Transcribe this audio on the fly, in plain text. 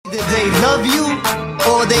Either they love you,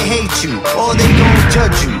 or they hate you, or they don't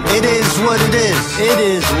judge you. It is what it is. It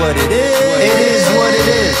is what it is. It is what it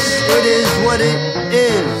is. It is what it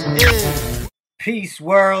is. Peace,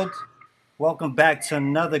 world. Welcome back to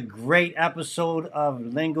another great episode of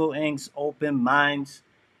Lingo Inc.'s Open Minds.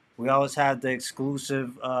 We always have the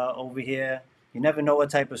exclusive over here. You never know what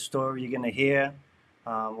type of story you're gonna hear.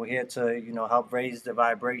 We're here to, help raise the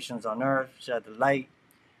vibrations on Earth, shed the light.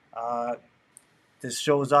 Uh, this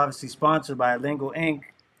show is obviously sponsored by Lingo Inc.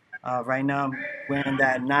 Right now, I'm wearing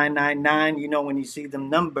that 999. You know, when you see them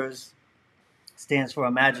numbers, stands for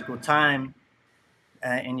a magical time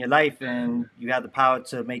in your life, and you have the power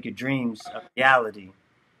to make your dreams a reality.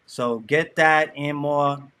 So get that and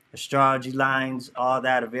more astrology lines, all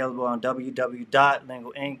that available on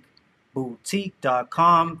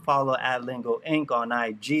www.lingoincboutique.com. Follow at Lingo Inc. on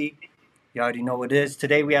IG. You already know what it is.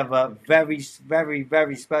 Today we have a very, very,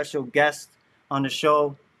 very special guest on the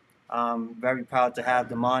show. Very proud to have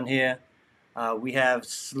them on here. We have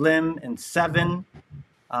Slim and Seven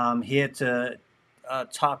here to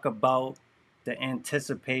talk about the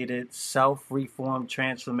anticipated self-reform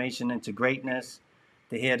transformation into greatness.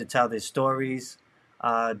 They're here to tell their stories.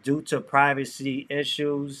 Due to privacy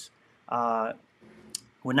issues, we're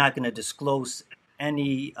not going to disclose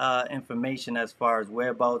any information as far as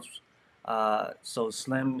whereabouts. So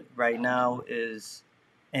Slim right now is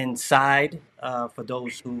inside, for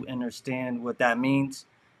those who understand what that means.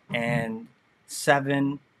 And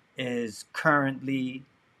Seven is currently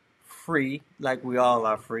free, like we all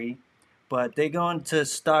are free. But they're going to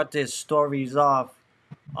start their stories off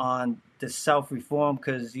on the self-reform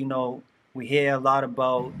because, we hear a lot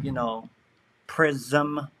about,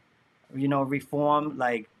 PRISM, reform,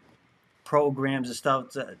 like programs and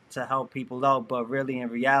stuff to help people out. But really, in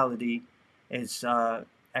reality, it's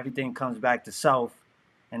everything comes back to self,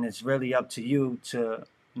 and it's really up to you to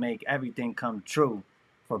make everything come true,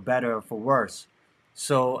 for better or for worse.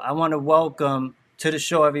 So I want to welcome to the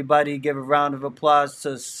show, everybody. Give a round of applause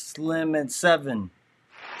to Slim and Seven.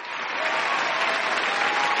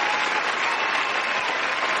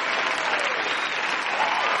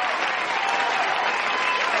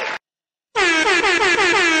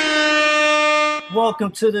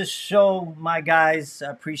 Welcome to the show, my guys.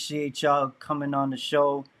 I appreciate y'all coming on the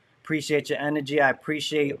show. Appreciate your energy. I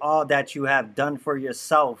appreciate all that you have done for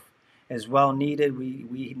yourself as well needed.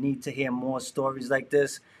 We need to hear more stories like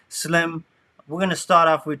this. Slim, we're going to start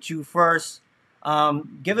off with you first.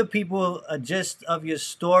 Give the people a gist of your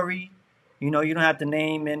story. You don't have to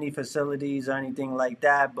name any facilities or anything like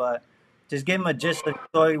that, but just give them a gist of the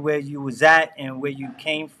story where you was at and where you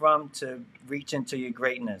came from to reach into your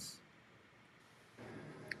greatness.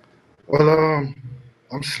 Well,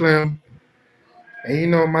 I'm Slim,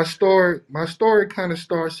 and my story kind of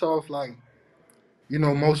starts off like,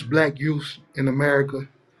 most black youth in America.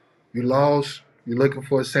 You lost, you're looking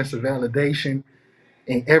for a sense of validation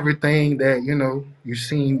in everything that you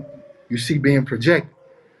see being projected,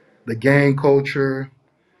 the gang culture,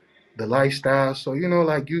 the lifestyle. So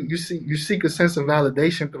like you seek a sense of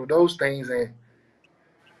validation through those things, and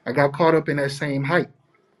I got caught up in that same hype,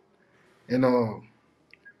 and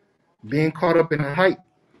being caught up in the hype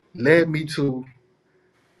led me to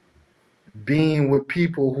being with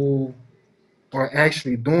people who are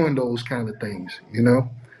actually doing those kind of things.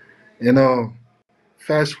 And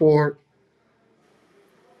fast forward,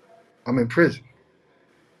 I'm in prison,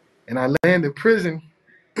 and I land in prison.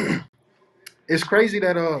 It's crazy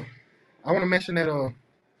that I want to mention that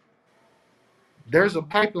there's a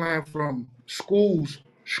pipeline from schools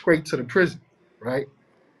straight to the prison, right?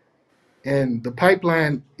 And the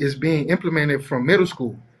pipeline is being implemented from middle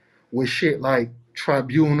school with shit like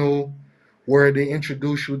tribunal, where they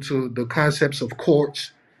introduce you to the concepts of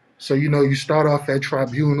courts. So you start off at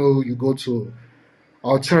tribunal, you go to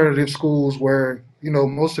alternative schools where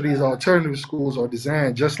most of these alternative schools are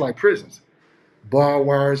designed just like prisons, barbed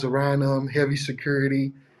wires around them, heavy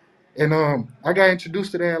security. And I got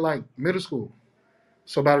introduced to that at like middle school.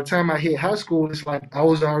 So by the time I hit high school, it's like I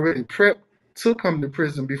was already prepped to come to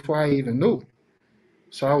prison before I even knew it.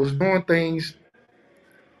 So I was doing things,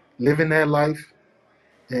 living that life,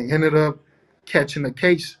 and ended up catching a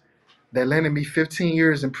case that landed me 15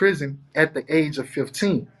 years in prison at the age of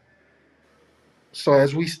 15. So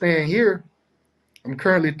as we stand here, I'm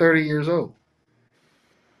currently 30 years old.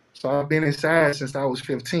 So I've been inside since I was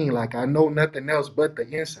 15. Like I know nothing else but the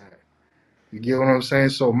inside. You get what I'm saying?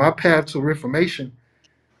 So my path to reformation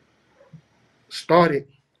started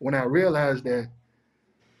when I realized that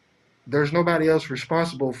there's nobody else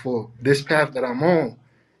responsible for this path that I'm on,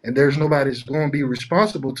 and there's nobody that's going to be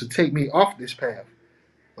responsible to take me off this path.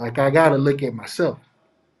 Like I got to look at myself.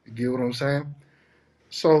 You get what I'm saying?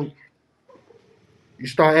 So you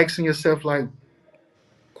start asking yourself like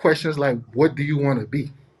questions like, what do you want to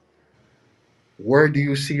be? Where do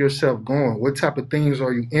you see yourself going? What type of things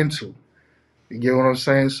are you into? You get what I'm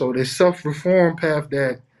saying? So this self-reform path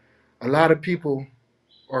that a lot of people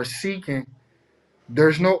are seeking,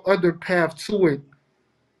 there's no other path to it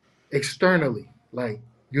externally. Like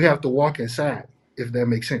you have to walk inside, if that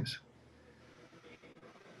makes sense.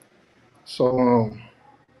 So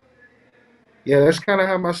yeah, that's kind of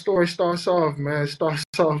how my story starts off, man. It starts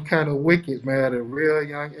off kind of wicked, man, at a real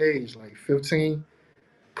young age, like 15,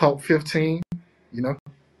 caught 15, you know.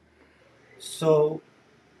 So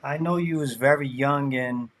I know you was very young,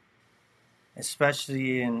 and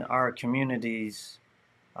especially in our communities,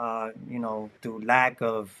 through lack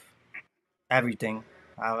of everything,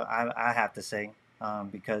 I have to say,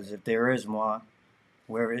 because if there is more,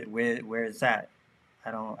 where it's at,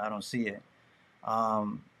 I don't see it.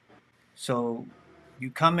 Um, so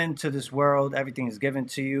you come into this world, everything is given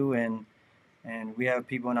to you, and we have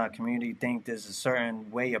people in our community think there's a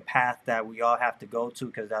certain way, a path that we all have to go to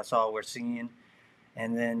because that's all we're seeing.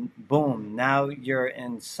 And then boom, now you're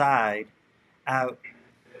inside. At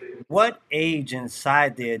what age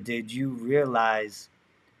inside there did you realize,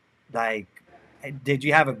 like, did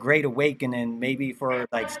you have a great awakening, maybe for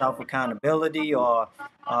like self accountability, or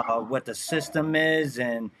what the system is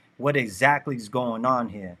and what exactly is going on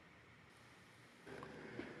here?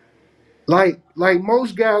 Like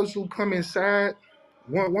most guys who come inside,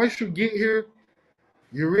 once you get here,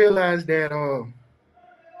 you realize that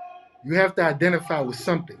you have to identify with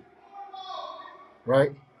something,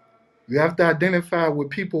 right? You have to identify with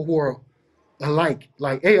people who are alike,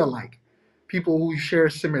 like alike, people who you share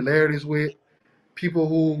similarities with, people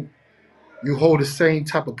who you hold the same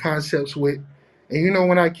type of concepts with. And you know,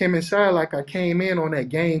 when I came inside, like I came in on that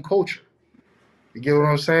gang culture. You get what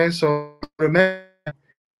I'm saying? So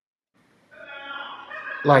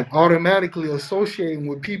like automatically associating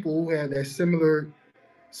with people who have that similar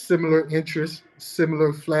interests,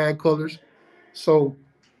 similar flag colors. So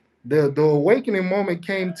the awakening moment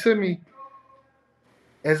came to me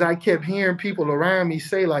as I kept hearing people around me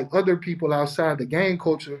say, like other people outside the gang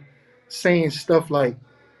culture saying stuff like,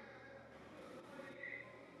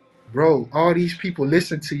 bro, all these people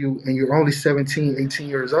listen to you and you're only 17, 18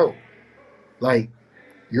 years old. Like,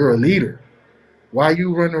 you're a leader. Why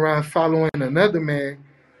you running around following another man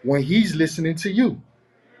when he's listening to you?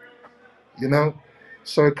 You know?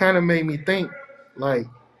 So it kind of made me think, like,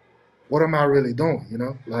 what am I really doing? You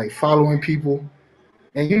know, like following people.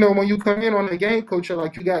 And you know, when you come in on the game culture,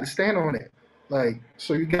 like you got to stand on it. Like,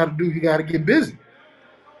 so you got to get busy.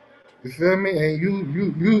 You feel me? And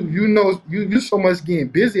you so much getting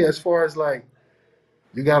busy as far as like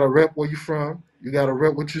you got to rep where you from. You got to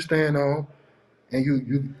rep what you stand on.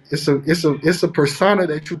 And it's a persona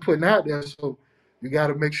that you're putting out there. So you got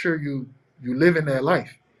to make sure you live in that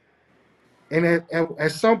life. And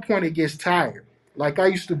at some point it gets tired. Like I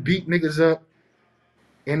used to beat niggas up,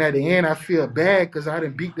 and at the end I feel bad because I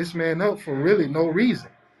didn't beat this man up for really no reason.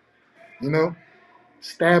 You know,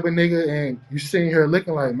 stab a nigga and you sitting here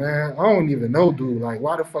looking like, man, I don't even know, dude. Like,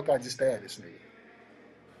 why the fuck I just stabbed this nigga?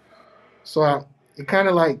 So it kind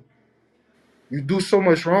of like you do so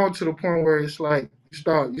much wrong to the point where it's like you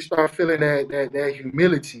start feeling that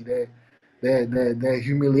humility, that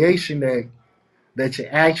humiliation that your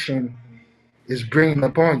action is bringing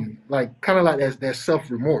upon you, like kind of like that self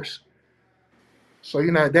remorse. So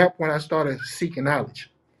you know, at that point, I started seeking knowledge,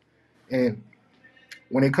 and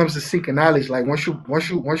when it comes to seeking knowledge, like once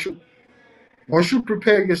you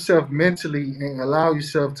prepare yourself mentally and allow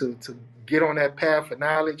yourself to get on that path of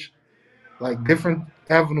knowledge, like different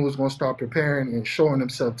avenues gonna start preparing and showing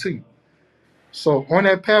themselves to you. So on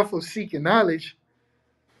that path of seeking knowledge,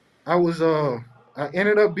 I was I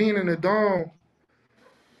ended up being in the dorm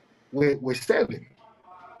with seven.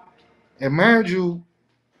 And mind you,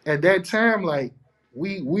 at that time, like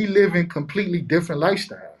we live in completely different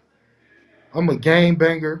lifestyle. I'm a gang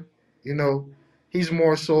banger, you know. He's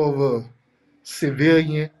more so of a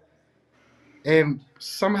civilian. And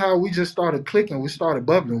somehow we just started clicking, we started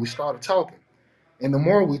bubbling, we started talking. And the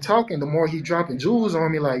more we talking, the more he dropping jewels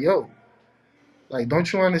on me like, yo, like,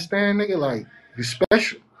 don't you understand, nigga? Like, you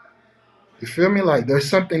special. You feel me? Like, there's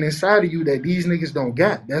something inside of you that these niggas don't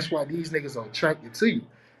got. That's why these niggas are attracted to you.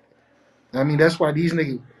 I mean, that's why these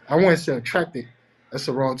niggas, I wouldn't say attracted, that's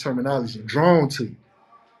the wrong terminology, drawn to you.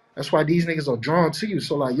 That's why these niggas are drawn to you.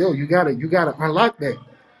 So like, yo, you gotta unlock that.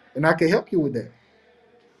 And I can help you with that.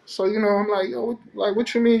 So, you know, I'm like, yo,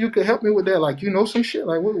 what you mean you could help me with that? Like, you know some shit?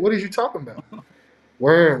 Like, what is you talking about?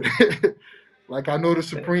 Word. Like I know the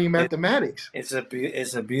supreme It, mathematics. it's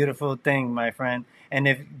a beautiful thing, my friend. And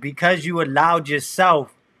if because you allowed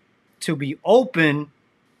yourself to be open,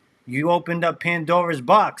 you opened up Pandora's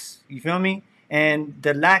box. You feel me? And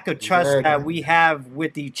the lack of trust that Exactly. we have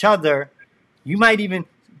with each other, you might even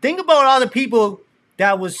think about all the people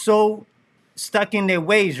that was so stuck in their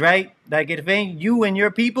ways, right? Like if it ain't you and your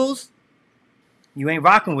peoples, you ain't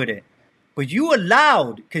rocking with it. But you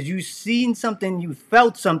allowed because you seen something, you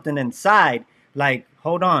felt something inside. Like,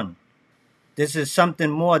 hold on, this is something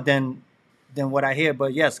more than what I hear.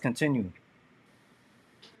 But yes, continue.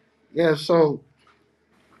 Yeah. So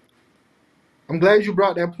I'm glad you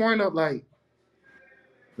brought that point up. Like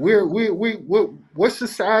what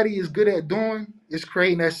society is good at doing is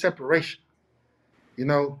creating that separation. You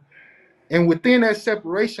know, and within that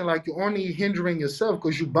separation, like you're only hindering yourself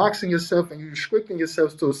because you're boxing yourself and you're restricting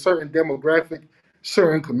yourself to a certain demographic,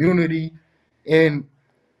 certain community, and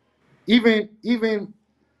even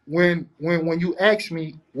when you ask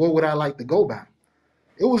me what would I like to go by,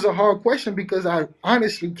 it was a hard question because I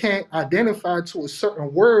honestly can't identify to a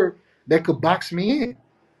certain word that could box me in.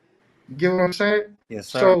 You get what I'm saying? Yes,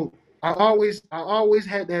 sir. So I always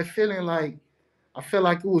had that feeling like I felt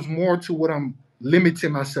like it was more to what I'm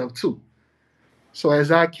limiting myself to. So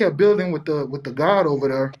as I kept building with the God over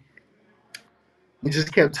there, we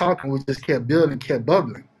just kept talking, we just kept building, kept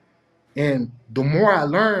bubbling. And the more I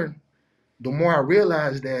learned, the more I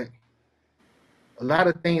realized that a lot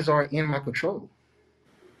of things are in my control.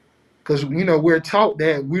 Because we're taught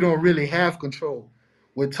that we don't really have control.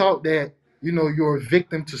 We're taught that you're a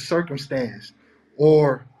victim to circumstance,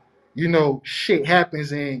 or shit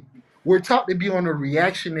happens, and we're taught to be on a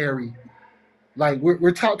reactionary. Like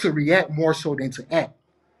we're taught to react more so than to act,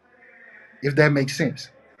 if that makes sense.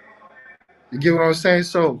 You get what I'm saying?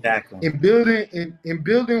 So Exactly. in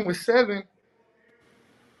building with Seven,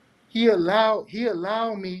 he allowed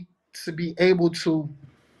me to be able to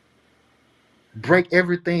break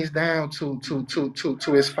everything down to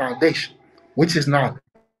its foundation, which is knowledge.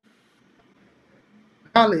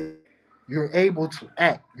 Knowledge, you're able to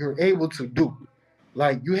act, you're able to do.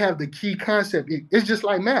 Like you have the key concept. It's just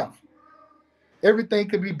like math. Everything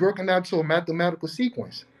could be broken down to a mathematical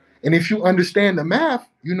sequence. And if you understand the math,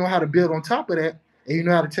 you know how to build on top of that, and you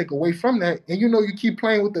know how to take away from that. And you keep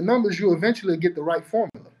playing with the numbers, you eventually get the right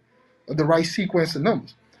formula, or the right sequence of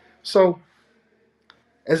numbers. So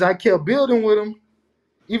as I kept building with him,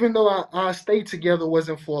 even though our stay together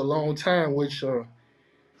wasn't for a long time, which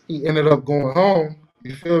he ended up going home.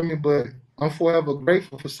 You feel me? But I'm forever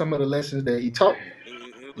grateful for some of the lessons that he taught me.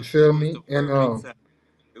 You feel me? And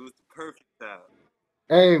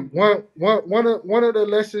hey, one of the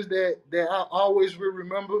lessons that I always will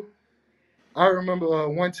remember. I remember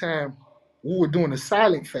one time we were doing a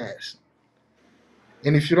silent fast,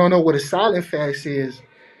 and if you don't know what a silent fast is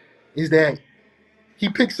that he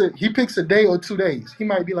picks a day or 2 days. He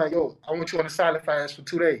might be like, "Yo, I want you on a silent fast for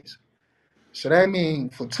 2 days." So that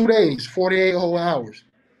means for 2 days, 48 whole hours,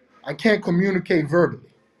 I can't communicate verbally.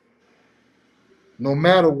 No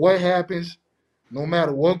matter what happens, no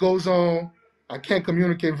matter what goes on, I can't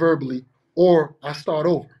communicate verbally, or I start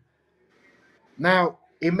over. Now,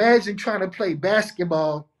 imagine trying to play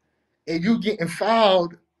basketball and you getting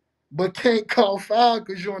fouled, but can't call foul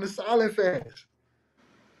because you're on a silent fast.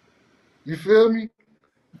 You feel me?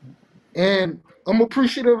 And I'm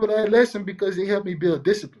appreciative of that lesson because it helped me build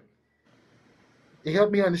discipline. It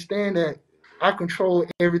helped me understand that I control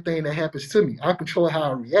everything that happens to me. I control how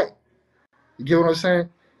I react. You get what I'm saying?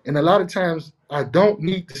 And a lot of times I don't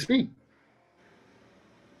need to speak.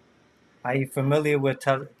 Are you familiar with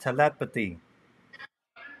telepathy?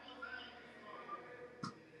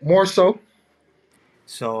 More so.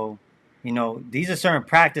 So, these are certain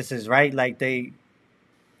practices, right? Like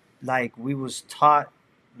we was taught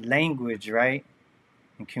language, right?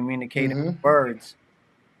 And communicating Hmm. words.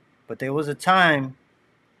 But there was a time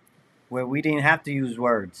where we didn't have to use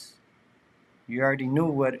words. You already knew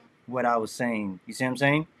what I was saying. You see what I'm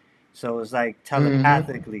saying? So it's like Hmm.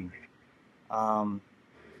 telepathically. Um,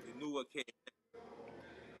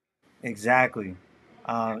 exactly.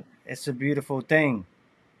 It's a beautiful thing.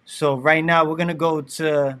 So right now we're gonna go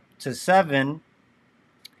to seven.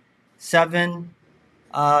 Seven.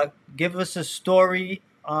 Give us a story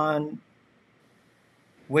on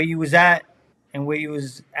where you was at and where you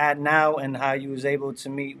was at now and how you was able to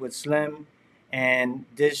meet with Slim and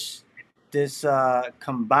this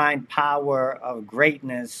combined power of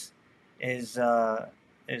greatness is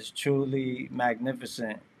is truly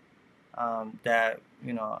magnificent. That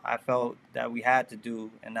I felt that we had to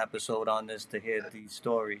do an episode on this to hear these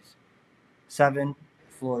stories. Seven,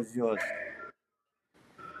 the floor is yours.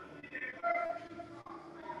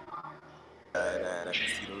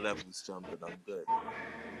 levels jumping, I'm good.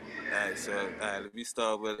 All right, so let me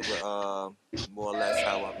start with more or less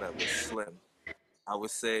how I met with Slim. I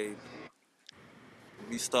would say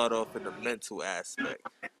we start off in the mental aspect,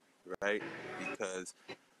 right? Because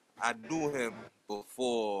I knew him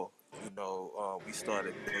before, we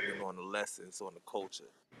started building on the lessons, on the culture.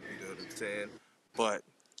 You know what I'm saying? But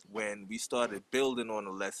when we started building on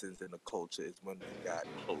the lessons and the culture is when we got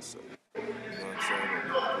closer. You know what I'm saying?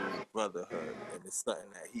 When we grew brotherhood, and it's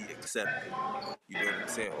something that he accepted. You know what I'm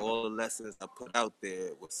saying? All the lessons I put out there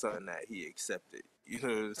was something that he accepted. You know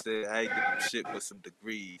what I'm saying? I ain't give him shit but some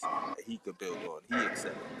degrees that he could build on. He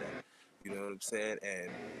accepted that. You know what I'm saying?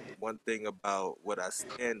 And one thing about what I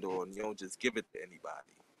stand on, you don't just give it to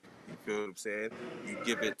anybody. You feel what I'm saying? You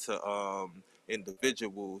give it to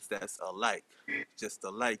individuals that's alike, just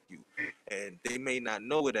alike you. And they may not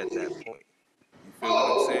know it at that point. You feel what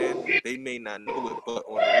I'm saying? They may not know it, but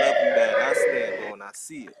on the level that I stand on, I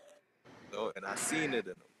see it. And I seen it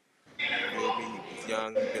in him. You feel me? He was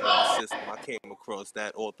young. He been in the system. I came across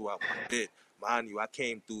that all throughout my bit. Mind you, I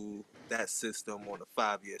came through that system on a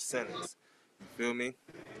 5-year sentence. You feel me?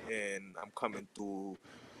 And I'm coming through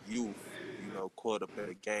youth, caught up in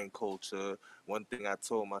a gang culture. One thing I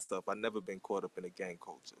told myself, I never been caught up in a gang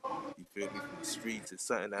culture. You feel me? From the streets, it's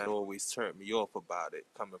something that always turned me off about it,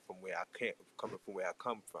 coming from where I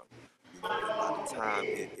come from. And by the time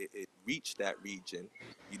it reached that region,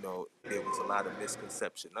 there was a lot of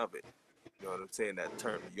misconception of it. You know what I'm saying? That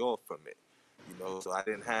turned me off from it. So I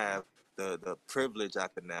didn't have the privilege, I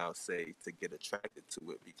could now say, to get attracted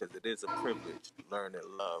to it, because it is a privilege, learning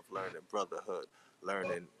love, learning brotherhood,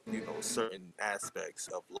 learning, certain aspects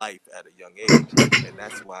of life at a young age. And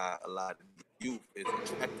that's why a lot of youth is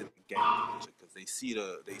attracted to gang culture, because they see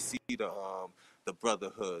the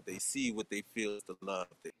brotherhood, they see what they feel is the love,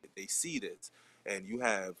 they see this. And you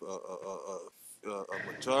have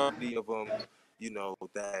a majority of them,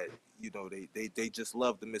 that, they just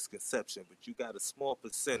love the misconception, but you got a small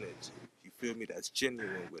percentage, you feel me, that's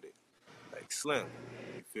genuine with it. Like Slim,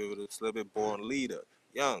 you feel what I'm Slim, born leader,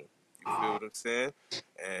 young, you feel what I'm saying?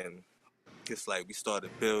 And it's like we started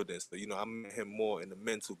building. So, I met him more in the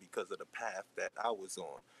mental because of the path that I was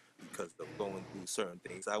on, because of going through certain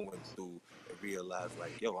things I went through and realized,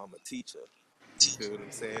 like, yo, I'm a teacher. You feel what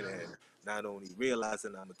I'm saying? And not only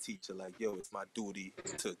realizing I'm a teacher, like, yo, it's my duty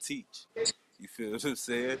to teach. You feel what I'm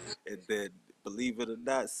saying? And then, believe it or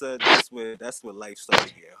not, son, that's where life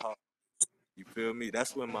started getting hard. You feel me?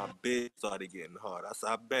 That's when my bid started getting hard.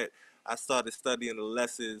 I bet I started studying the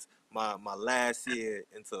lessons my last year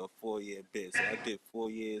into a 4-year bid. So I did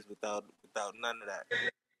 4 years without none of that.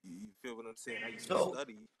 You feel what I'm saying? I used to So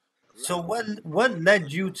study a so lot, what but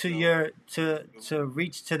led you to your you to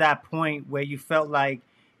reach to that point where you felt like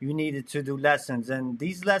you needed to do lessons? And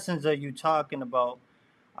these lessons are you talking about?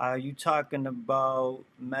 Are you talking about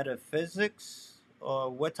metaphysics, or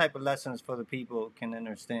what type of lessons for the people can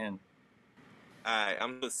understand?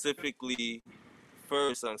 I'm specifically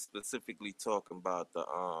talking about the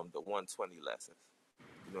 120 lessons.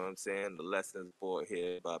 You know what I'm saying? The lessons brought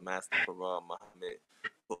here by Master Farah Muhammad,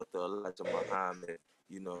 taught to Elijah Muhammad,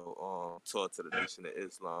 taught to the Nation of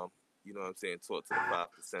Islam, you know what I'm saying? Taught to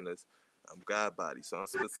the 5%ers, God body. So I'm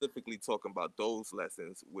specifically talking about those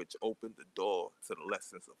lessons which opened the door to the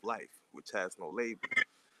lessons of life, which has no label.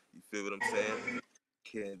 You feel what I'm saying?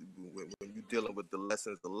 Can't when you're dealing with the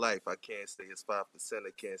lessons of life, I can't say it's 5%,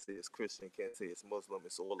 I can't say it's Christian, can't say it's Muslim.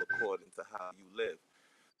 It's all according to how you live.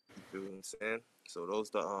 You feel what I'm saying? So those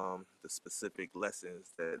the specific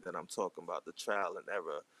lessons that I'm talking about, the trial and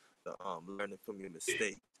error, the learning from your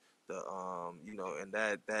mistakes, the and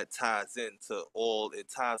that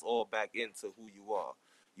ties all back into who you are.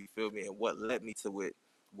 You feel me? And what led me to it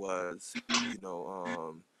was, you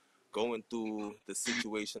know, going through the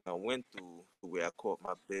situation I went through where I caught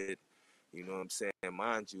my bid. You know what I'm saying?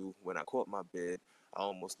 Mind you, when I caught my bid, I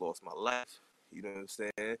almost lost my life. You know what I'm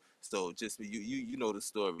saying? So just you know the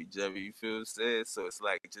story, Jerry. You feel what I'm saying? So it's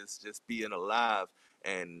like just being alive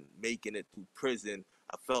and making it through prison.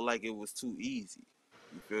 I felt like it was too easy.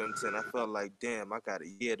 You feel what I'm saying? I felt like, damn, I got a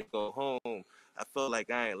year to go home. I felt like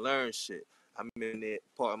I ain't learned shit. I'm in there,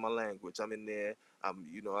 part of my language. I'm in there.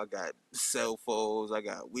 I got cell phones. I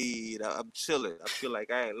got weed. I'm chilling. I feel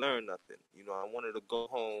like I ain't learned nothing. I wanted to go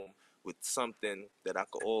home with something that I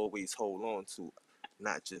could always hold on to,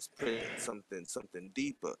 not just prison, something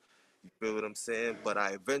deeper. You feel what I'm saying? But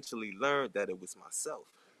I eventually learned that it was myself.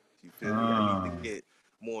 You feel me? I need to Ah. get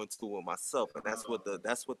more into it myself, and that's what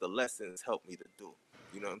the lessons helped me to do.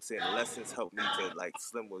 You know what I'm saying? The lessons helped me to, like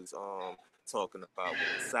Slim was talking about with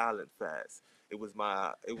the silent fast. It was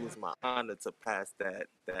my honor to pass that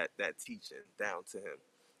teaching down to him.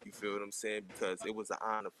 You feel what I'm saying? Because it was an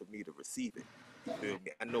honor for me to receive it. You feel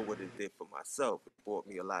me? I know what it did for myself. It brought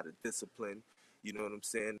me a lot of discipline. You know what I'm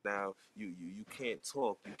saying? Now you can't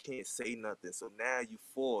talk, you can't say nothing. So now you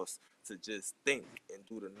forced to just think and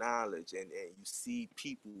do the knowledge, and you see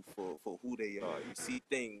people for who they are. You see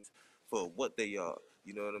things for what they are.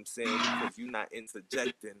 You know what I'm saying? Because you're not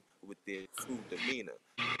interjecting with their true demeanor.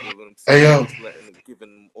 You feel what I'm Hey saying? You yo, just letting them, giving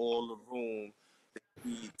them all the room they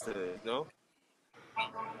need to,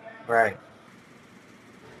 Right.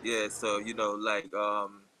 Yeah, so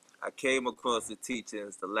I came across the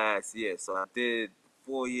teachings the last year, so I did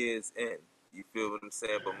 4 years in. You feel what I'm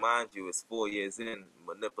saying? But mind you, it's 4 years in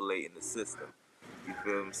manipulating the system. You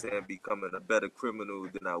feel what I'm saying? Becoming a better criminal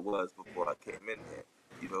than I was before I came in here.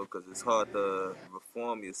 You know, because it's hard to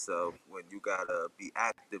reform yourself when you gotta be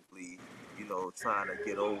actively, trying to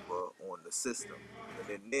get over on the system. And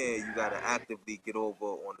then there, you gotta actively get over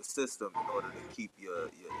on the system in order to keep your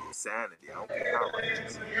sanity. I don't care how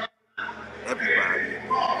righteous you are. Everybody in there,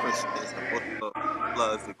 the Christians, the Muslims,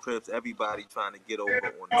 Bloods, the Crips, everybody trying to get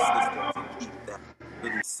over on the system to keep that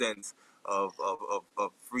little sense of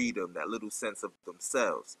freedom, that little sense of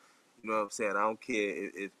themselves. You know what I'm saying? I don't care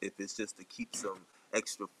if it's just to keep some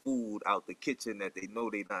extra food out the kitchen that they know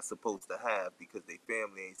they're not supposed to have because their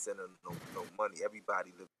family ain't sending no money.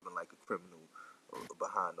 Everybody living like a criminal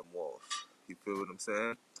behind them walls. You feel what I'm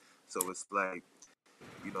saying? So it's like,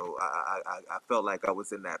 I felt like I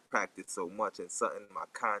was in that practice so much, and something in my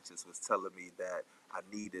conscience was telling me that I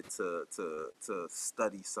needed to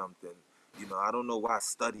study something. I don't know why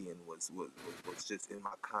studying was just in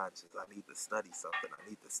my conscience. I need to study something. I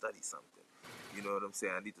need to study something. You know what I'm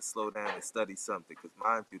saying? I need to slow down and study something because,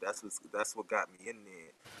 mind you, that's what got me in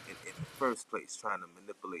there in the first place, trying to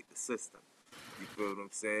manipulate the system. You feel what I'm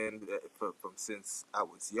saying? From since I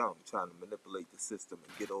was young, trying to manipulate the system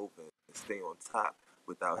and get over and stay on top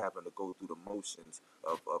without having to go through the motions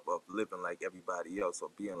of living like everybody else or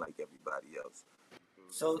being like everybody else. You feel what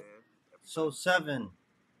I'm So, saying? so seven.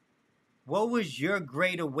 What was your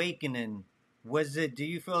great awakening? Was it? Do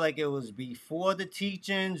you feel like it was before the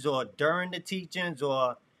teachings or during the teachings,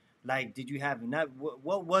 or like did you have not?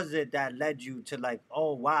 What was it that led you to like,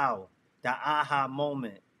 oh wow, the aha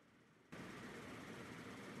moment?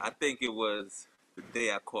 I think it was the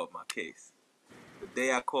day I caught my case. The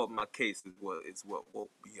day I caught my case is what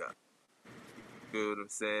woke me up. You feel what I'm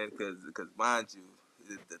saying? Because mind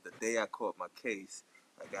you, the day I caught my case,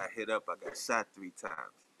 I got hit up. I got shot 3 times.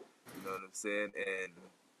 You know what I'm saying? And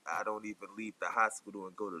I don't even leave the hospital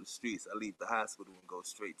and go to the streets. I leave the hospital and go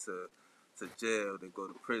straight to jail, then go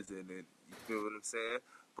to prison. And you feel what I'm saying?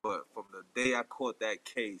 But from the day I caught that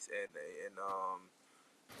case and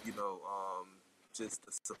you know, just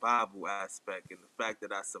the survival aspect and the fact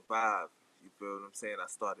that I survived, you feel what I'm saying? I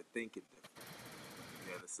started thinking different.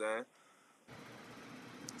 You understand?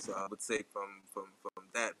 So I would say from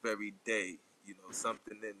that very day,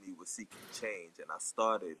 something in me was seeking change, and I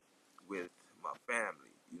started with my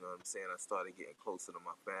family. You know what I'm saying? I started getting closer to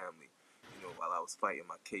my family. While I was fighting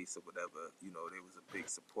my case or whatever, there was a big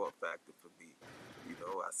support factor for me.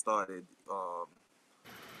 I started.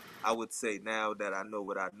 I would say now that I know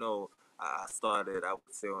what I know, I started. I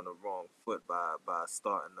would say on the wrong foot by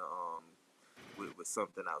starting to with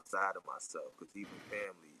something outside of myself. Because even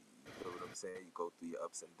family, you feel what I'm saying? You go through your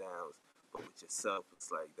ups and downs, but with yourself,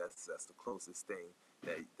 it's like that's the closest thing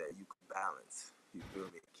that you can balance. You feel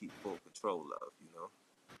me? Keep full control of.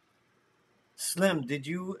 Slim, did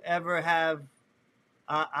you ever have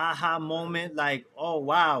a aha moment? Like, oh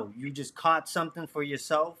wow, you just caught something for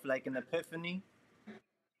yourself, like an epiphany.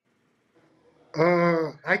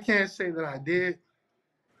 I can't say that I did.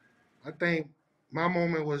 I think my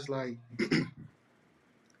moment was like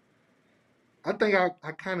I think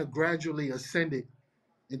I kind of gradually ascended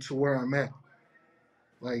into where I'm at.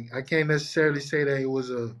 Like I can't necessarily say that it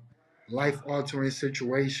was a life altering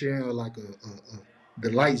situation or like the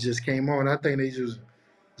lights just came on. I think they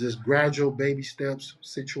just gradual baby steps,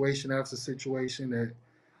 situation after situation that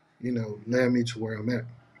led me to where I'm at.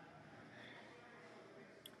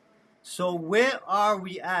 So where are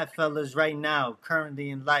we at, fellas, right now, currently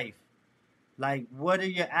in life? Like, what are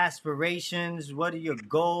your aspirations? What are your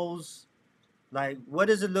goals? Like, what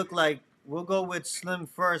does it look like? We'll go with Slim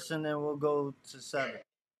first, and then we'll go to seven.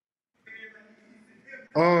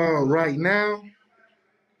 Right now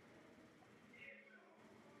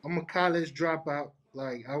I'm a college dropout.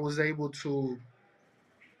 Like I was able to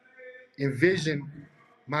envision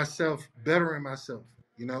myself bettering myself,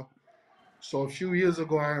 you know. So a few years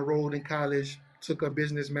ago, I enrolled in college, took up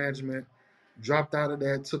business management, dropped out of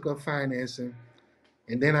that, took up financing,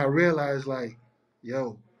 and then I realized, like,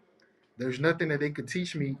 yo, There's nothing that they could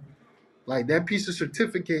teach me. Like that piece of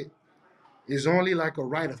certificate is only like a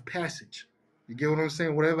rite of passage. You get what I'm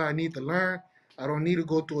saying? Whatever I need to learn, I don't need to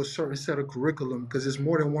go through a certain set of curriculum because there's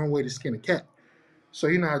more than one way to skin a cat. So,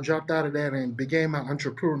 I dropped out of that and began my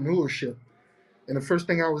entrepreneurship. And the first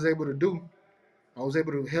thing I was able to do, I was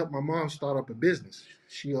able to help my mom start up a business.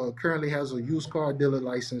 She currently has a used car dealer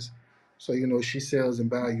license. So, she sells and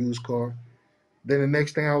buys used car. Then the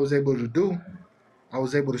next thing I was able to do, I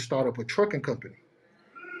was able to start up a trucking company.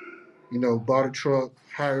 Bought a truck,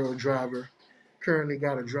 hire a driver. Currently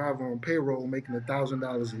got a driver on payroll making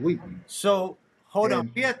 $1,000 a week. So hold on,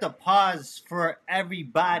 And we have to pause for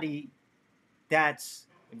everybody that's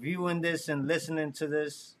viewing this and listening to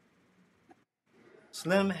this.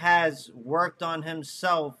 Slim has worked on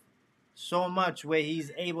himself so much where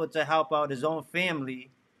he's able to help out his own family,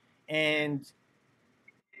 and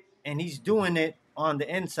he's doing it on the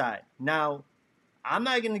inside. Now, I'm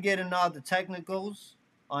not going to get into all the technicals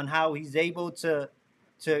on how he's able to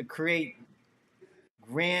create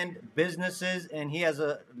grand businesses, and he has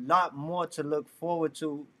a lot more to look forward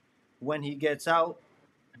to when he gets out.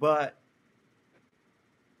 But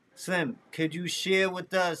Slim, could you share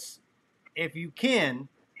with us, if you can,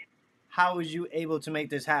 how was you able to make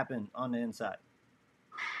this happen on the inside?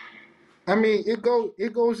 I mean, it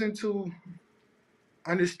goes into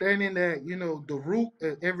understanding that, the root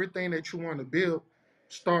of everything that you want to build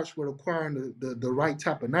starts with acquiring the right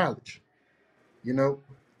type of knowledge, you know?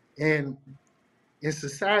 And in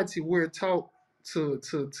society, we're taught to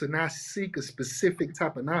not seek a specific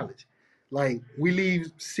type of knowledge. Like we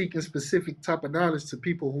leave seeking specific type of knowledge to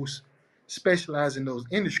people who specialize in those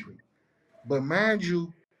industries. But mind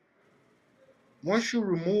you, once you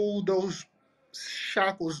remove those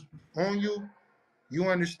shackles on you, you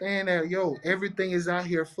understand that everything is out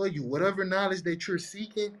here for you. Whatever knowledge that you're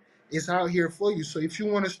seeking is out here for you. So if you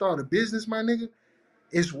want to start a business, my nigga,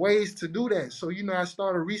 it's ways to do that. So I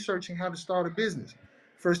started researching how to start a business.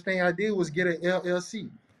 First thing I did was get an LLC.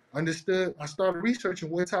 I started researching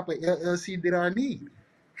what type of LLC did I need.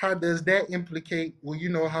 How does that implicate how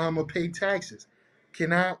I'm gonna pay taxes?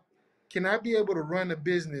 Can I be able to run a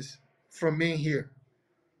business from in here?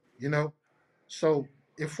 You know? So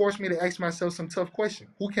it forced me to ask myself some tough questions.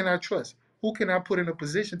 Who can I trust? Who can I put in a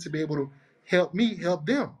position to be able to help me help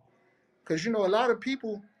them? Because a lot of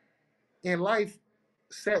people in life,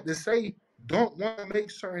 sad to say, don't want to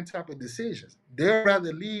make certain type of decisions. They'll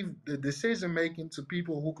rather leave the decision making to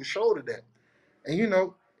people who can shoulder that.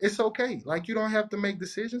 And it's okay. Like you don't have to make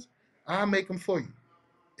decisions. I'll make them for you.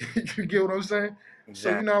 You get what I'm saying? So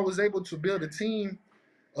Exactly. I was able to build a team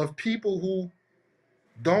of people who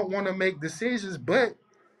don't want to make decisions, but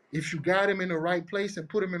if you got them in the right place and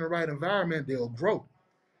put them in the right environment, they'll grow.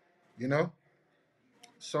 You know?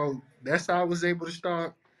 So that's how I was able to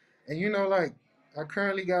start. And like I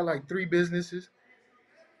currently got like 3 businesses.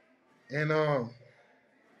 And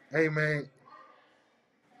hey man,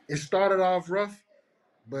 it started off rough,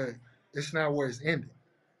 but it's not where it's ending.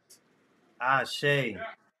 Shay,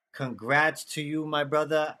 congrats to you, my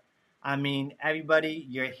brother. I mean, everybody,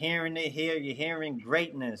 you're hearing it here. You're hearing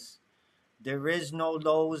greatness. There is no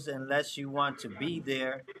lows unless you want to be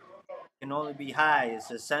there. It can only be high.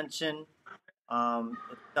 It's ascension,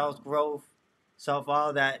 it's self growth, self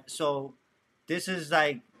all that. So this is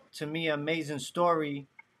like, to me, amazing story,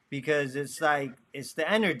 because it's like it's the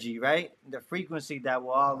energy, right? The frequency that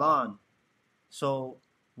we're all on. So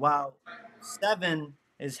while Seven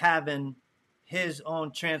is having his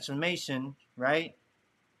own transformation, right,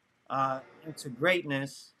 into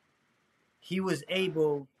greatness, he was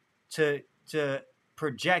able to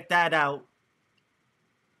project that out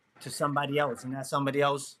to somebody else, and that somebody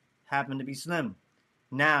else happened to be Slim.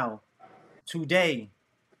 Now, today,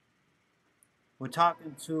 we're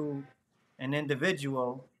talking to an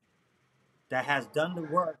individual that has done the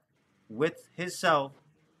work with himself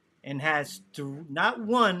and has not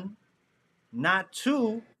one, not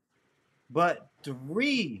two, but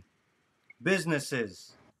 3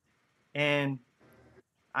 businesses. And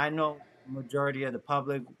I know majority of the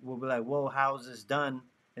public will be like, whoa, how is this done?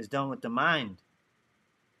 It's done with the mind,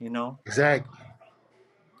 you know? Exactly.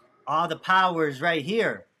 All the power is right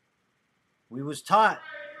here. We was taught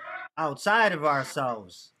outside of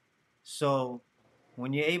ourselves. So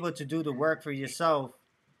when you're able to do the work for yourself,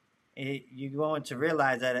 you're going to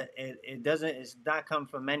realize that it doesn't, it's not come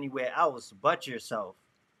from anywhere else but yourself,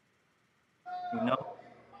 you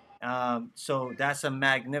know? So that's a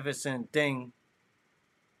magnificent thing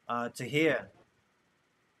to hear.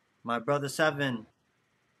 My brother Seven,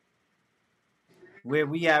 where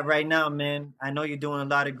we at right now, man? I know you're doing a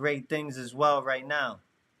lot of great things as well right now.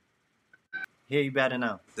 Hear you better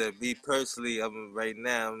now. That me personally, I'm right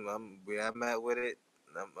now. I'm where I'm at with it.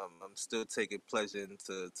 I'm still taking pleasure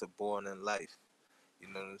into to born in life. You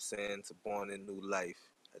know what I'm saying? To born in new life.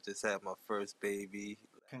 I just had my first baby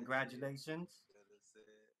last year. Congratulations. You know what I'm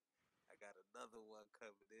saying? I got another one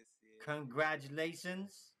coming this year.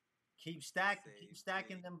 Congratulations. Keep Same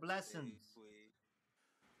stacking thing, them same blessings. way.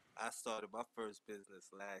 I started my first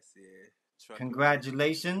business last year, trucking business.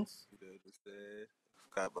 Congratulations. You know what I'm saying?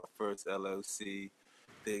 Got my first LLC,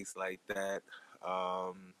 things like that.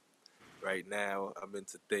 Um, right now, I'm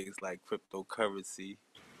into things like cryptocurrency.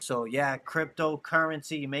 So yeah,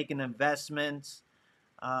 cryptocurrency, making investments.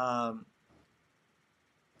 Um,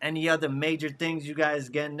 any other major things you guys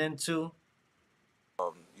getting into?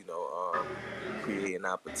 You know, creating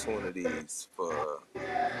opportunities for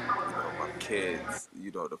my kids.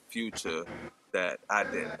 You know, the future that I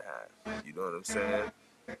didn't have. You know what I'm saying?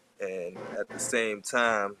 And at the same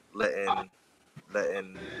time, letting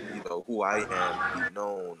who I am be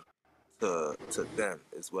known to them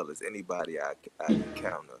as well as anybody I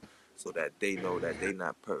encounter, so that they know that they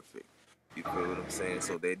not perfect. You feel what I'm saying?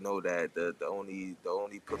 So they know that the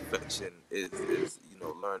only perfection is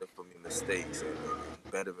learning from your mistakes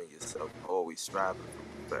and bettering yourself and always striving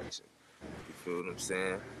for perfection. You feel what I'm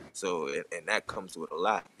saying? So, and that comes with a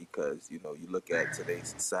lot because, you look at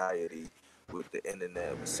today's society with the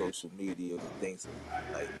internet, with social media, with things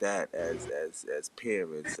like that as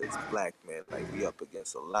parents, as black men, like we up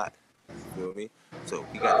against a lot. You feel me? So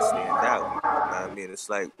we gotta stand out. You know what I mean? It's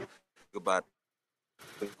like about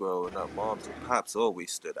growing up, moms and pops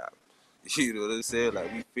always stood out. You know what I'm saying?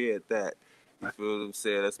 Like we feared that. You feel what I'm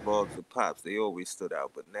saying? That's moms and pops. They always stood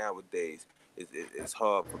out. But nowadays, it's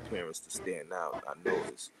hard for parents to stand out. I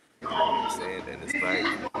notice. You know what I'm saying? And it's like,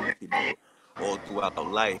 all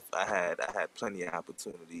throughout life, I had plenty of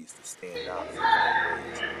opportunities to stand out in my own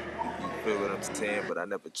ways. You feel what I'm saying? But I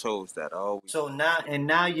never chose that. I always So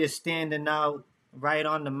now you're standing out right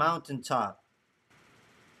on the mountaintop.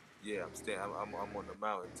 Yeah, I'm on the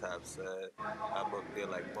mountaintop, son. I'm up there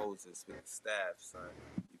like Moses with the staff, son.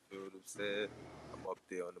 You feel what I'm saying? I'm up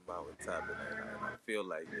there on the mountaintop, and I feel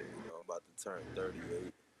like it. I'm about to turn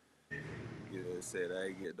 38. You know what I'm saying? I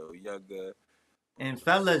ain't getting no younger. But And the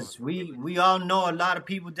fellas, we responsibilities, all know a lot of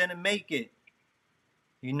people didn't make it,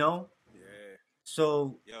 you know? yeah.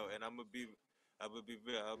 So Yo, and I'm gonna be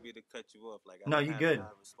real. I'll be to cut you off. Like I no, done you had a good.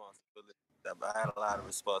 lot of responsibilities. I had a lot of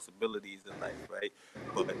responsibilities in life, right?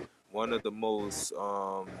 But one of the most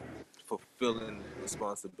fulfilling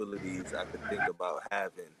responsibilities I could think about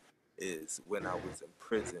having is when I was in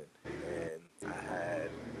prison and I had,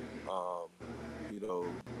 um, you know,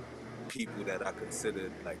 people that I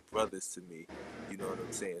considered like brothers to me. You know what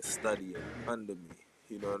I'm saying? Studying under me.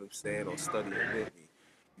 You know what I'm saying? Or studying with me.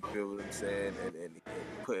 You feel what I'm saying? And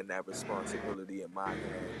putting that responsibility in my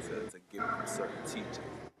hands to give them certain teaching.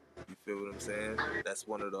 You feel what I'm saying? That's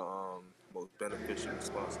one of the most beneficial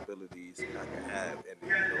responsibilities I can have.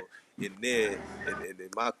 And in there, in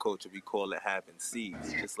my culture, we call it having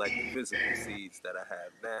seeds, just like the physical seeds that I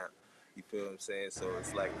have now. You feel what I'm saying? So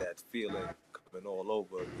it's like that feeling coming all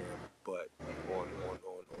over again, but on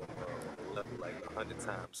a level like 100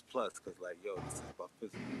 times plus. Cause like, yo, this is my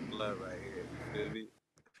physical blood right here. You feel me?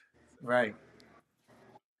 So, Right.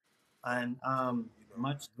 but And you know,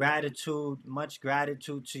 much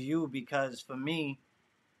gratitude to you because for me,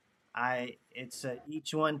 I it's a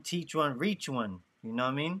each one teach one reach one. You know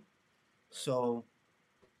what I mean? right, So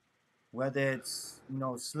whether it's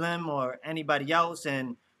Slim or anybody else,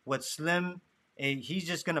 and what Slim, he's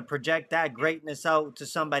just gonna project that greatness out to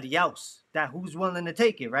somebody else that who's willing to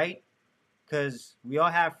take it, right? Because we all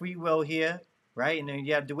have free will here, right? And then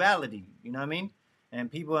you have duality, you know what I mean?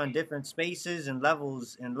 And people are in different spaces and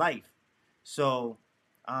levels in life. So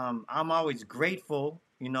I'm always grateful,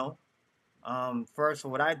 first for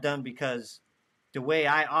what I've done because the way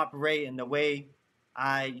I operate and the way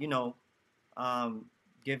I, um,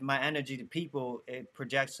 give my energy to people, it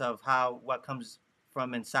projects of how what comes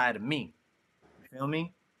from inside of me. You feel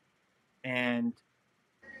me? And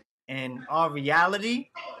in our reality,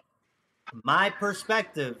 my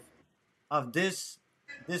perspective of this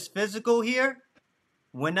physical here,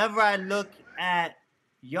 whenever I look at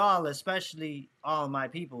y'all, especially all my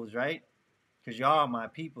peoples, right? Because y'all are my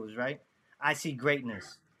peoples, right? I see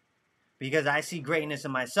greatness because I see greatness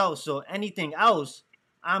in myself. So anything else,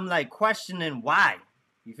 I'm like questioning why.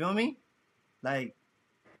 You feel me? Like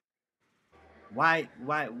what,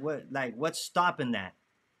 like what's stopping that?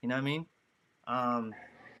 You know what I mean? Um,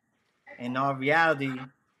 in our reality,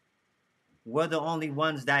 we're the only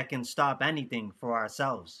ones that can stop anything for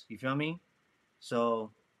ourselves. You feel me?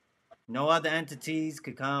 So No other entities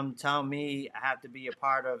could come tell me I have to be a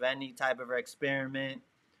part of any type of experiment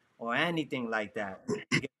or anything like that.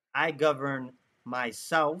 Because I govern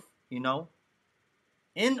myself,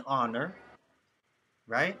 in honor,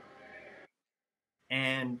 right?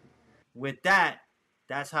 And with that,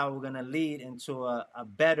 that's how we're gonna lead into a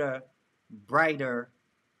better, brighter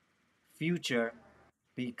future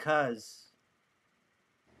because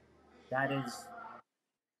that is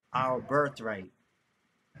our birthright.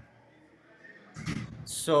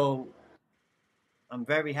 So I'm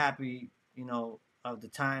very happy, of the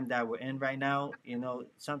time that we're in right now.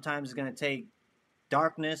 Sometimes it's gonna take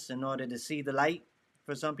darkness in order to see the light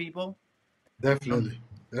for some people. Um, Definitely,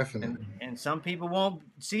 definitely. and some people won't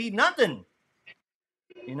see nothing.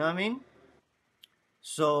 You know what I mean?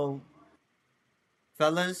 So,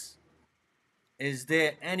 fellas, is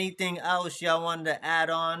there anything else y'all wanted to add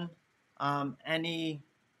on? Any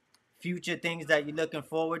future things that you're looking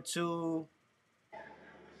forward to?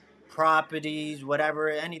 Properties, whatever,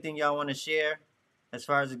 anything y'all want to share as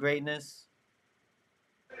far as the greatness?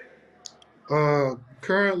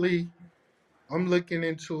 Currently, I'm looking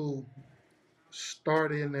into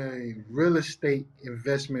starting a real estate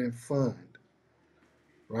investment fund,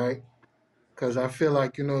 right? Because I feel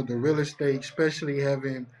like, the real estate, especially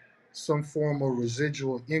having some form of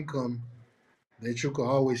residual income that you can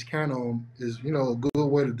always count on, is, a good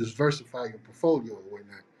way to diversify your portfolio or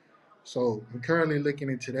whatnot. So I'm currently looking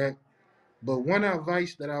into that. But one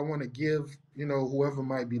advice that I want to give, whoever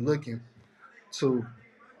might be looking to,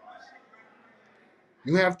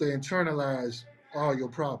 you have to internalize all your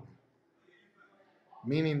problems,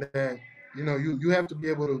 meaning that, you have to be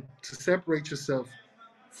able to separate yourself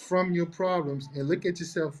from your problems and look at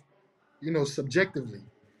yourself, subjectively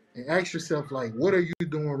and ask yourself, like, what are you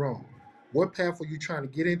doing wrong? What path are you trying to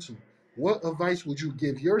get into? What advice would you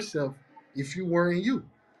give yourself if you weren't you?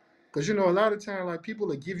 Because, a lot of time, like, people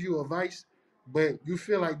will give you advice, but you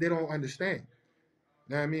feel like they don't understand.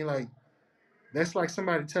 You know what I mean? Like, that's like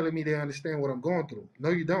somebody telling me they understand what I'm going through. No,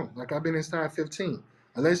 you don't. Like, I've been inside 15.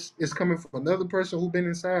 Unless it's coming from another person who's been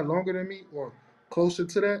inside longer than me or closer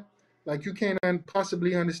to that, like, you can't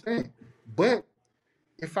possibly understand. But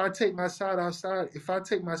if I take my side outside, if I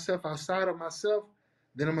take myself outside of myself,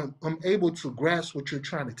 then I'm able to grasp what you're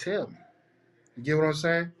trying to tell me. You get what I'm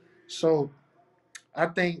saying? So I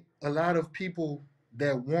think a lot of people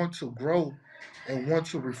that want to grow and want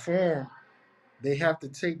to reform, they have to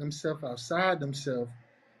take themselves outside themselves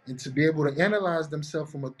and to be able to analyze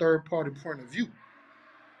themselves from a third party point of view.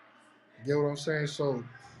 You get what I'm saying? So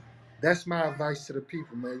that's my advice to the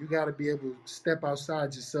people, man. You got to be able to step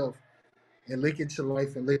outside yourself and look at your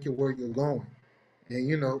life and look at where you're going.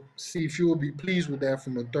 And, see if you will be pleased with that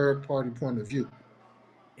from a third party point of view.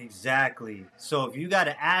 Exactly. So if you got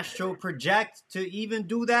to astral project to even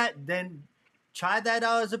do that, then try that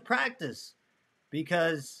out as a practice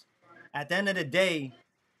because at the end of the day,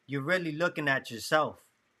 you're really looking at yourself,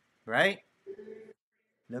 right?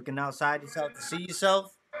 Looking outside yourself to see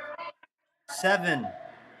yourself. Seven,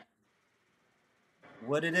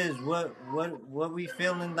 what it is, what we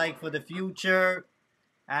feeling like for the future,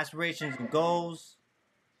 aspirations and goals.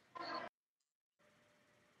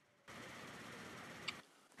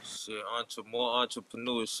 Shit, more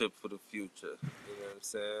entrepreneurship for the future. You know what I'm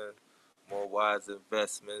saying? More wise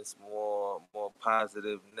investments, more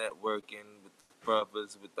positive networking with the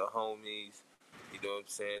brothers, with the homies. You know what I'm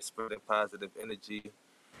saying? Spreading positive energy. You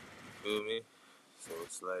feel me? So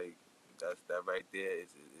it's like that right there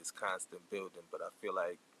is constant building. But I feel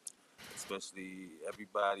like especially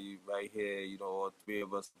everybody right here, all three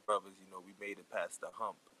of us brothers, we made it past the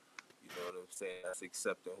hump. You know what I'm saying? That's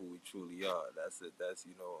accepting who we truly are. That's it. That's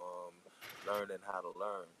learning how to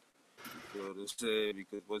learn. You feel what I'm saying?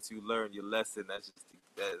 Because once you learn your lesson, that's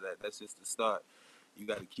just the start. You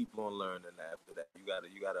got to keep on learning after that. You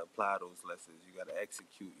gotta apply those lessons. You got to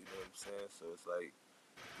execute. You know what I'm saying? So it's like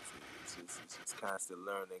it's just constant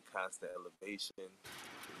learning, constant elevation. You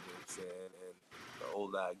know what I'm saying? And the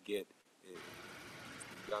older I get, the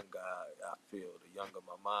younger I feel, the younger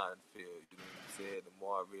my mind feel. You know what I'm saying? The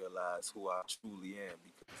more I realize who I truly am,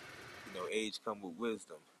 because age come with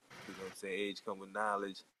wisdom. You know what I'm saying? Age come with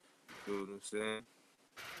knowledge. You feel what I'm saying?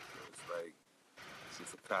 So it's like it's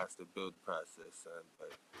just a constant build process, son.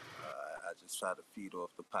 But I just try to feed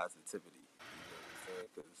off the positivity. You know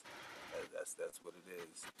what I'm saying? Because that's what it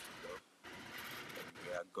is.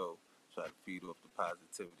 Everywhere I go, try to feed off the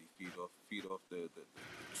positivity, feed off the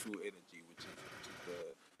true energy, which is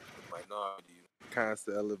the minority.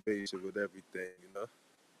 Constant elevation with everything.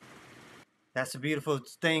 That's a beautiful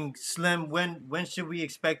thing, Slim. When should we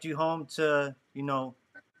expect you home to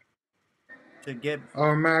to get Man,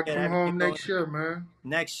 come everything home going. next year, man.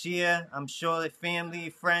 Next year, I'm sure the family,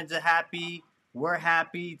 friends are happy. We're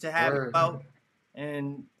happy to have you out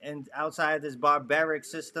and outside this barbaric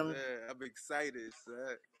system. Yeah, I'm excited,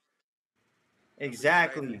 son.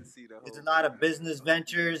 Exactly. There's a lot of business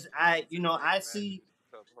ventures. I see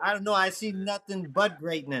nothing but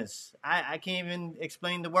greatness. I can't even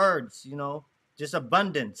explain the words, just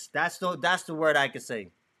abundance. That's the word I could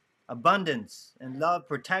say. Abundance and love,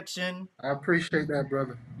 protection. I appreciate that,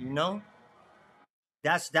 brother.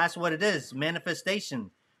 That's what it is.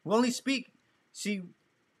 Manifestation. We only speak. See,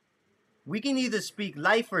 we can either speak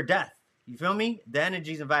life or death. You feel me? The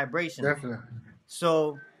energies and vibrations. Definitely.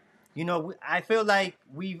 So, I feel like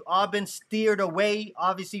we've all been steered away,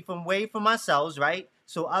 obviously, from ourselves, right?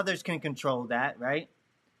 So others can control that, right?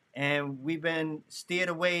 And we've been steered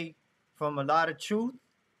away from a lot of truth,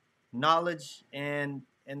 knowledge, and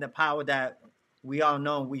the power that we all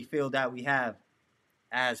know, we feel that we have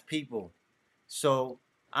as people. So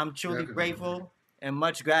I'm truly grateful and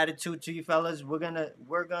much gratitude to you fellas. We're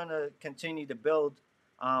gonna continue to build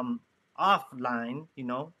offline,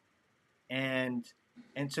 and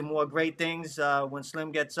into more great things when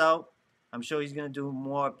Slim gets out. I'm sure he's gonna do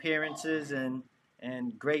more appearances and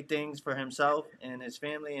great things for himself and his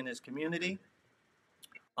family and his community.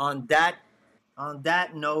 On that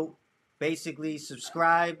note, basically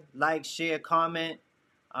subscribe, like, share, comment,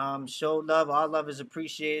 show love. All love is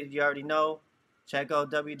appreciated. You already know. Check out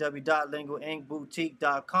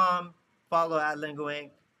www.lingoinkboutique.com. Follow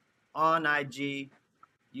 @LingoInk on IG.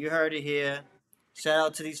 You heard it here. Shout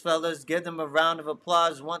out to these fellas. Give them a round of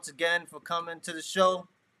applause once again for coming to the show.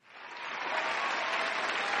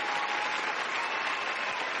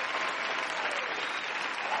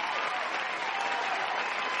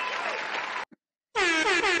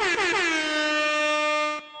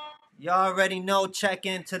 Y'all already know, check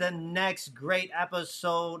into the next great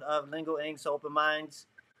episode of Lingo Inc.'s Open Minds.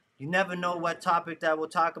 You never know what topic that we'll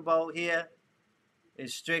talk about here.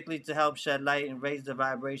 It's strictly to help shed light and raise the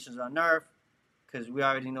vibrations on Earth, because we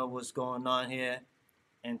already know what's going on here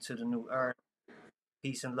into the new Earth.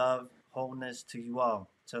 Peace and love, wholeness to you all.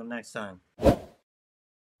 Till next time.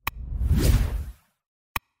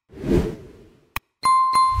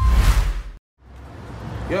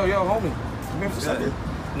 Yo, homie. Come here for a second.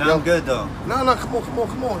 No, I'm good though. No, come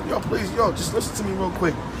on. Yo, please, just listen to me real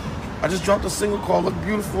quick. I just dropped a single called Look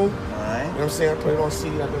Beautiful. Alright. You know what I'm saying? I put it on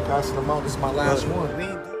CD. I've been passing them out. This is my last one.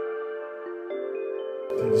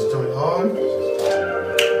 This joint hard.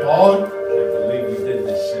 Hard. I can't believe you did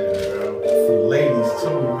this shit, bro. For ladies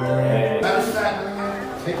too, man. Matter of fact,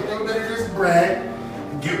 take a little bit of this bread.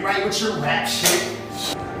 Get right with your rap shit.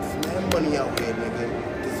 There's mad money out here, nigga.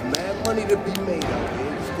 There's mad money to be made out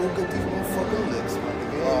here. Just go get these motherfucking licks, my nigga.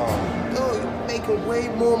 Yo, you're making way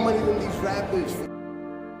more money than these rappers.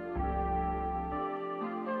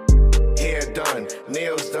 Hair done,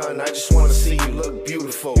 nails done, I just wanna see you look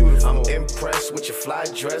beautiful. I'm impressed with your fly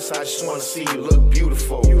dress, I just wanna see you look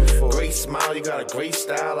beautiful. Great smile, you got a great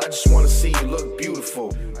style, I just wanna see you look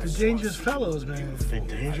beautiful. They're dangerous fellows, man. They're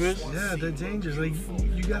dangerous? Yeah, they're dangerous. Like,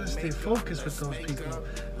 you gotta stay focused with those people.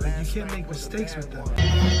 Like, you can't make mistakes with them.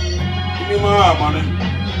 Give me my eye, my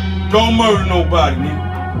nigga. Don't murder nobody,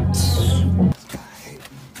 nigga.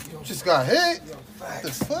 You just got hit? What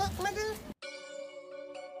the fuck, nigga?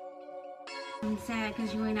 I'm sad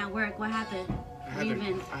because you ain't at work. What happened? I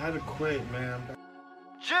had to quit, man.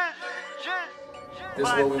 This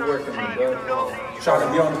is what we working on, bro. Trying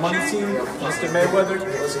to be on the money team, Mr. Mayweather.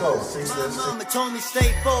 Let's go. My mama told me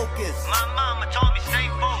stay focused. My mama told me stay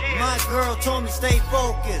focused. My girl told me stay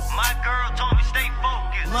focused. My girl told me stay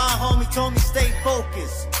focused. My homie told me stay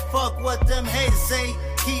focused. Fuck what them haters say.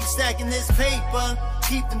 Keep stacking this paper.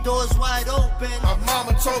 Keep them doors wide open. My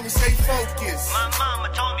mama told me stay focused. My mama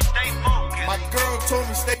told me stay focused. My girl told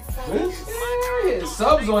me stay focused. Yeah, hitting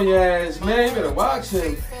subs on your ass, man. You better watch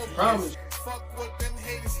him. Promise.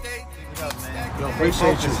 Yo,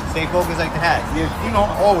 appreciate you. Stay focused like the hat.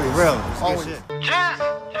 Yeah, always. Real. Always. Good shit.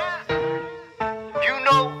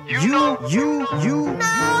 You.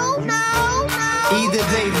 Either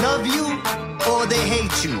they love you or they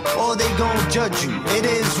hate you, or they gon' judge you. It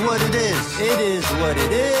is what it is. It is what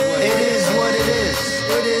it is. It is what it is.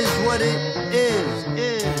 It is what it is.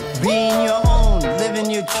 Being your own,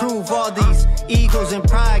 living your truth. All these egos and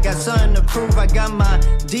pride, got something to prove. I got my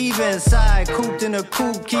diva inside, cooped in a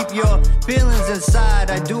coop. Keep your feelings inside.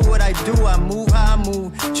 I do what I do, I move how I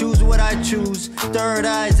move, choose what I choose. Third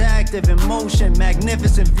eye's active in motion,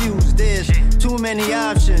 magnificent views. There's too many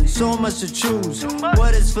options, so much to choose.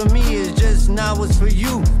 What is for me is just not what's for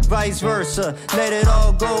you. Vice versa, let it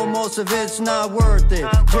all go, most of it's not worth it.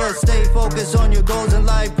 Just stay focused on your goals and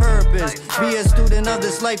life purpose. Be a student of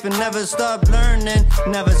this life and never stop learning.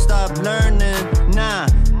 Never stop learning, nah.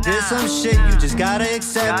 There's some shit you just gotta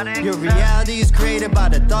accept. Your reality is created by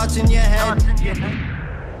the thoughts in your head.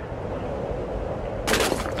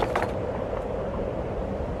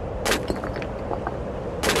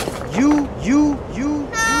 You.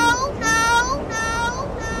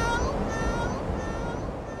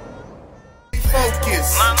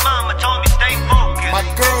 Focus. My mama told me stay focused. My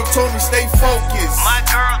girl told me stay focused. My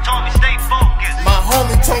girl told me stay focused. My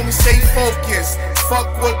homie told me stay focused. Fuck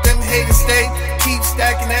what them haters say. Keep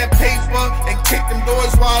stacking that